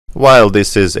While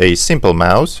this is a simple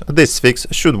mouse, this fix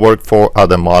should work for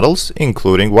other models,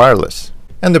 including wireless.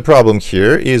 And the problem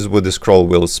here is with the scroll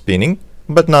wheel spinning,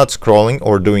 but not scrolling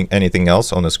or doing anything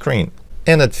else on the screen.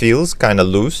 And it feels kinda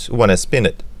loose when I spin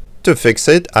it. To fix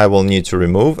it, I will need to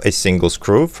remove a single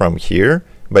screw from here,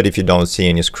 but if you don't see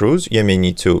any screws, you may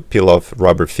need to peel off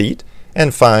rubber feet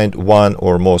and find one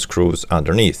or more screws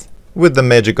underneath. With the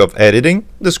magic of editing,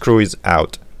 the screw is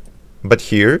out. But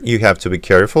here you have to be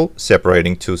careful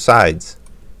separating two sides.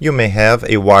 You may have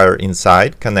a wire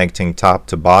inside connecting top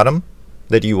to bottom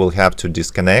that you will have to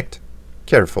disconnect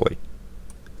carefully.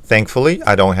 Thankfully,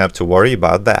 I don't have to worry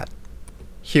about that.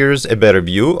 Here's a better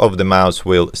view of the mouse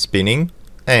wheel spinning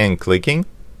and clicking,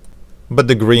 but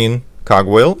the green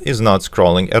cogwheel is not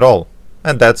scrolling at all,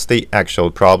 and that's the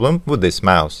actual problem with this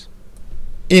mouse.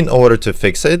 In order to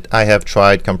fix it, I have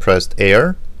tried compressed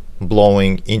air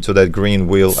blowing into that green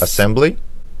wheel assembly,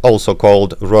 also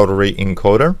called rotary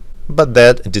encoder, but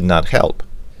that did not help.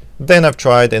 Then I've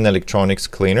tried an electronics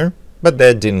cleaner, but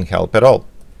that didn't help at all.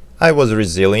 I was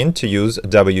resilient to use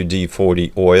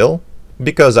WD-40 oil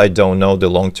because I don't know the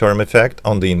long-term effect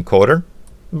on the encoder,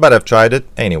 but I've tried it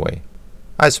anyway.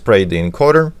 I sprayed the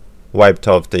encoder, wiped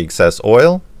off the excess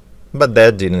oil, but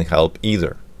that didn't help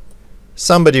either.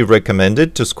 Somebody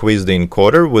recommended to squeeze the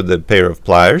encoder with a pair of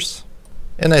pliers,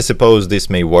 and I suppose this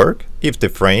may work if the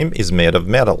frame is made of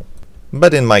metal.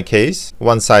 But in my case,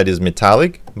 one side is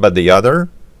metallic, but the other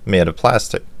made of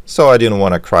plastic, so I didn't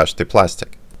want to crush the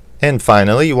plastic. And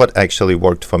finally, what actually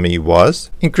worked for me was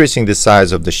increasing the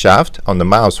size of the shaft on the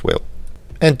mouse wheel.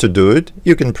 And to do it,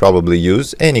 you can probably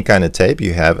use any kind of tape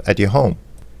you have at your home.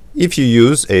 If you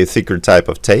use a thicker type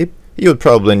of tape, you'll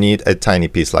probably need a tiny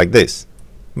piece like this.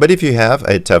 But if you have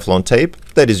a Teflon tape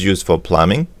that is used for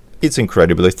plumbing, it's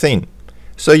incredibly thin,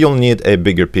 so you'll need a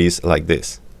bigger piece like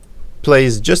this.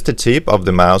 Place just the tip of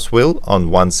the mouse wheel on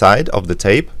one side of the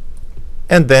tape,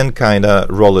 and then kinda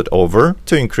roll it over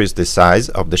to increase the size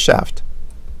of the shaft.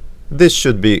 This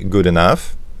should be good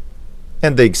enough,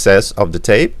 and the excess of the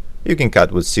tape you can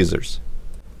cut with scissors.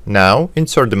 Now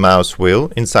insert the mouse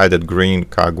wheel inside that green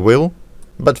cogwheel,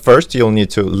 but first you'll need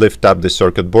to lift up the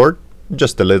circuit board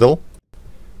just a little.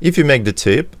 If you make the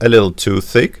tip a little too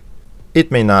thick,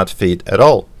 it may not fit at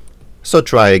all, so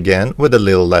try again with a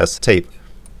little less tape.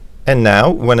 And now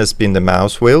when I spin the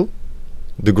mouse wheel,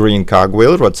 the green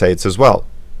cogwheel rotates as well,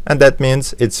 and that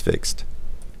means it's fixed.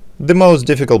 The most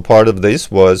difficult part of this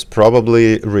was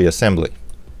probably reassembly,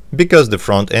 because the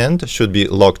front end should be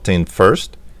locked in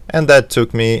first, and that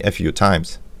took me a few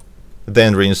times.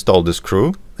 Then reinstall the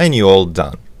screw and you're all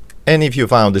done. And if you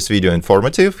found this video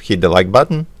informative, hit the like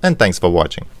button, and thanks for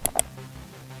watching.